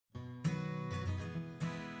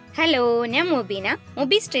Hello, ഞാൻ മുബീന.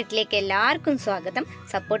 മുബി സ്ട്രീറ്റിലേക്ക് എല്ലാവർക്കും സ്വാഗതം.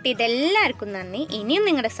 സപ്പോർട്ട് ചെയ്ത എല്ലാവർക്കും നന്ദി. ഇനിയും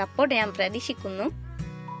നിങ്ങളുടെ സപ്പോർട്ട് ഞാൻ പ്രതീക്ഷിക്കുന്നു.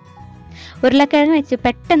 ഉരുളക്കിഴങ്ങ് വെച്ച്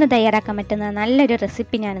പെട്ടെന്ന് തയ്യാറാക്കാൻ പറ്റുന്ന നല്ലൊരു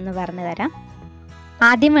റെസിപ്പി ഞാനിന്ന് പറഞ്ഞു തരാം.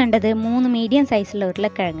 ആദ്യം വേണ്ടത് 3 മീഡിയം സൈസുള്ള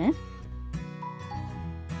ഉരുളക്കിഴങ്ങ്,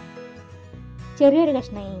 ചെറിയൊരു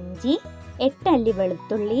കഷ്ണം ഇഞ്ചി, 8 അല്ലി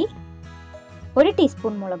വെളുത്തുള്ളി, 1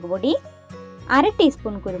 ടീസ്പൂൺ മുളക് പൊടി, 1/2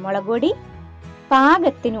 ടീസ്പൂൺ കുരുമുളക് പൊടി,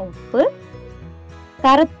 പാകത്തിന് ഉപ്പ്,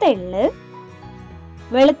 കറുത്ത എള്ള്,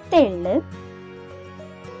 വെളുത്ത എള്ള്,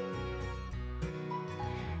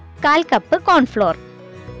 1/4 കപ്പ് കോൺഫ്ലോർ.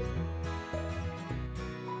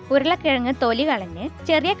 ഉരുളക്കിഴങ്ങ് തൊലി കളഞ്ഞ്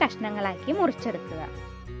ചെറിയ കഷ്ണങ്ങളാക്കി മുറിച്ചെടുക്കുക.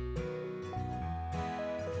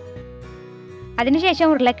 അതിനുശേഷം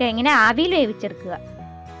ഉരുളക്കിഴങ്ങിനെ ആവിയിൽ വേവിച്ചെടുക്കുക.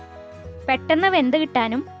 പെട്ടെന്ന് വെന്ത്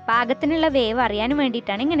കിട്ടാനും പാകത്തിനുള്ള വേവ് അറിയാനും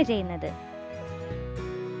വേണ്ടിയിട്ടാണ് ഇങ്ങനെ ചെയ്യുന്നത്.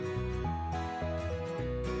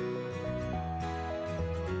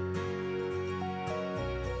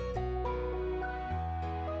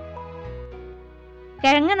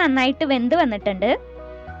 കിഴങ്ങ് നന്നായിട്ട് വെന്ത് വന്നിട്ടുണ്ട്.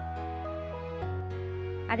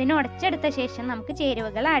 അതിനെ ഉടച്ചെടുത്ത ശേഷം നമുക്ക്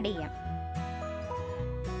ചേരുവകൾ ആഡ് ചെയ്യാം.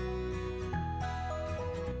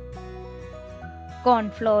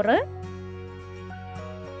 കോൺഫ്ലോർ,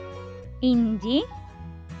 ഇഞ്ചി,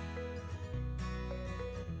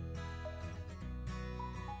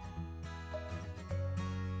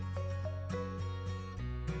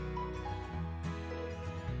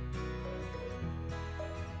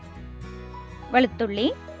 വെളുത്തുള്ളി,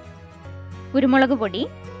 കുരുമുളക് പൊടി,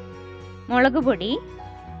 മുളക് പൊടി,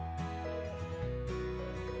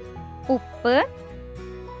 ഉപ്പ്,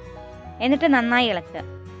 എന്നിട്ട് നന്നായി ഇളക്കുക.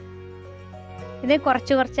 ഇത്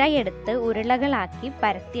കുറച്ച് കുറച്ചായി എടുത്ത് ഉരുളകളാക്കി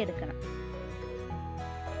പരത്തിയെടുക്കണം.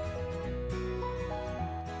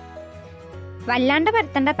 വല്ലാണ്ട്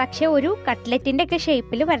പരത്തണ്ട, പക്ഷെ ഒരു കട്ട്ലറ്റിന്റെ ഒക്കെ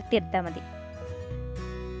ഷേപ്പിൽ പരത്തിയെടുത്താൽ മതി.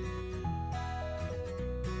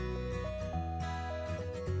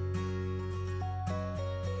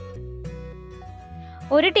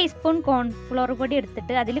 ഒരു ടീസ്പൂൺ കോൺഫ്ലോർ പൊടി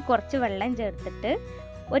എടുത്തിട്ട് അതിൽ കുറച്ച് വെള്ളം ചേർത്തിട്ട്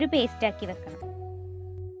ഒരു പേസ്റ്റ് ആക്കി വെക്കണം.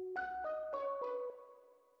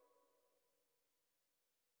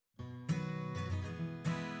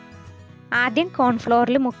 ആദ്യം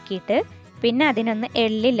കോൺഫ്ലോറിൽ മുക്കിയിട്ട് പിന്നെ അതിനൊന്ന്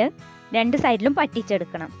എള്ളിൽ 2 സൈഡിലും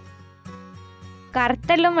പറ്റിച്ചെടുക്കണം.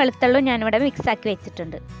 കറുത്തെള്ളും വെളുത്തെള്ളും ഞാനിവിടെ മിക്സ് ആക്കി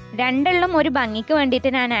വെച്ചിട്ടുണ്ട്. 2 എള്ളും ഒരു ഭംഗിക്ക്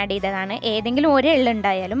വേണ്ടിയിട്ട് ഞാൻ ആഡ് ചെയ്തതാണ്. ഏതെങ്കിലും ഒരു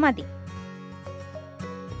എള്ളുണ്ടായാലും മതി.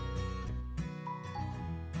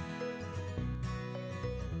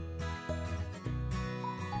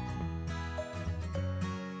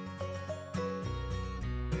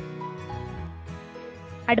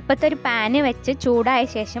 അടുപ്പത്തൊരു പാന് വെച്ച് ചൂടായ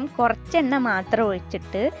ശേഷം കുറച്ച് എണ്ണ മാത്രം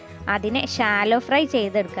ഒഴിച്ചിട്ട് അതിനെ ഷാലോ ഫ്രൈ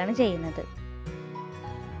ചെയ്തെടുക്കുകയാണ് ചെയ്യുന്നത്.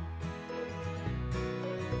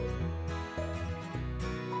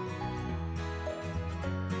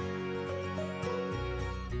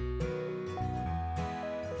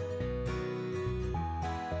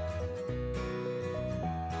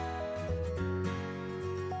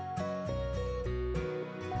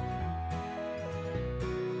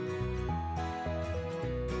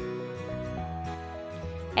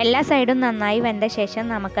 എല്ലാ സൈഡും നന്നായി വെന്ത ശേഷം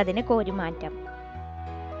നമുക്കതിന് കോരി മാറ്റാം.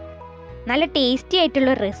 നല്ല ടേസ്റ്റി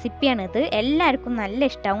ആയിട്ടുള്ള റെസിപ്പിയാണിത്. എല്ലാവർക്കും നല്ല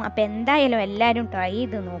ഇഷ്ടമാവും. അപ്പോൾ എന്തായാലും എല്ലാവരും ട്രൈ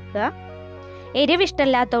ചെയ്ത് നോക്കുക. എരിവ്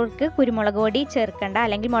ഇഷ്ടമില്ലാത്തവർക്ക് കുരുമുളക് പൊടി ചേർക്കണ്ട,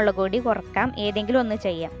 അല്ലെങ്കിൽ മുളക് പൊടി കുറക്കാം, ഏതെങ്കിലും ഒന്ന്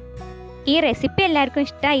ചെയ്യാം. ഈ റെസിപ്പി എല്ലാവർക്കും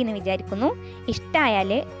ഇഷ്ടമായി എന്ന് വിചാരിക്കുന്നു.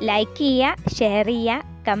 ഇഷ്ടമായാൽ ലൈക്ക് ചെയ്യുക, ഷെയർ ചെയ്യുക,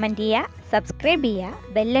 കമൻറ്റ് ചെയ്യുക, സബ്സ്ക്രൈബ് ചെയ്യുക,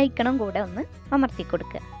 ബെല്ലൈക്കണും കൂടെ ഒന്ന് അമർത്തി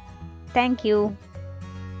കൊടുക്കുക. താങ്ക്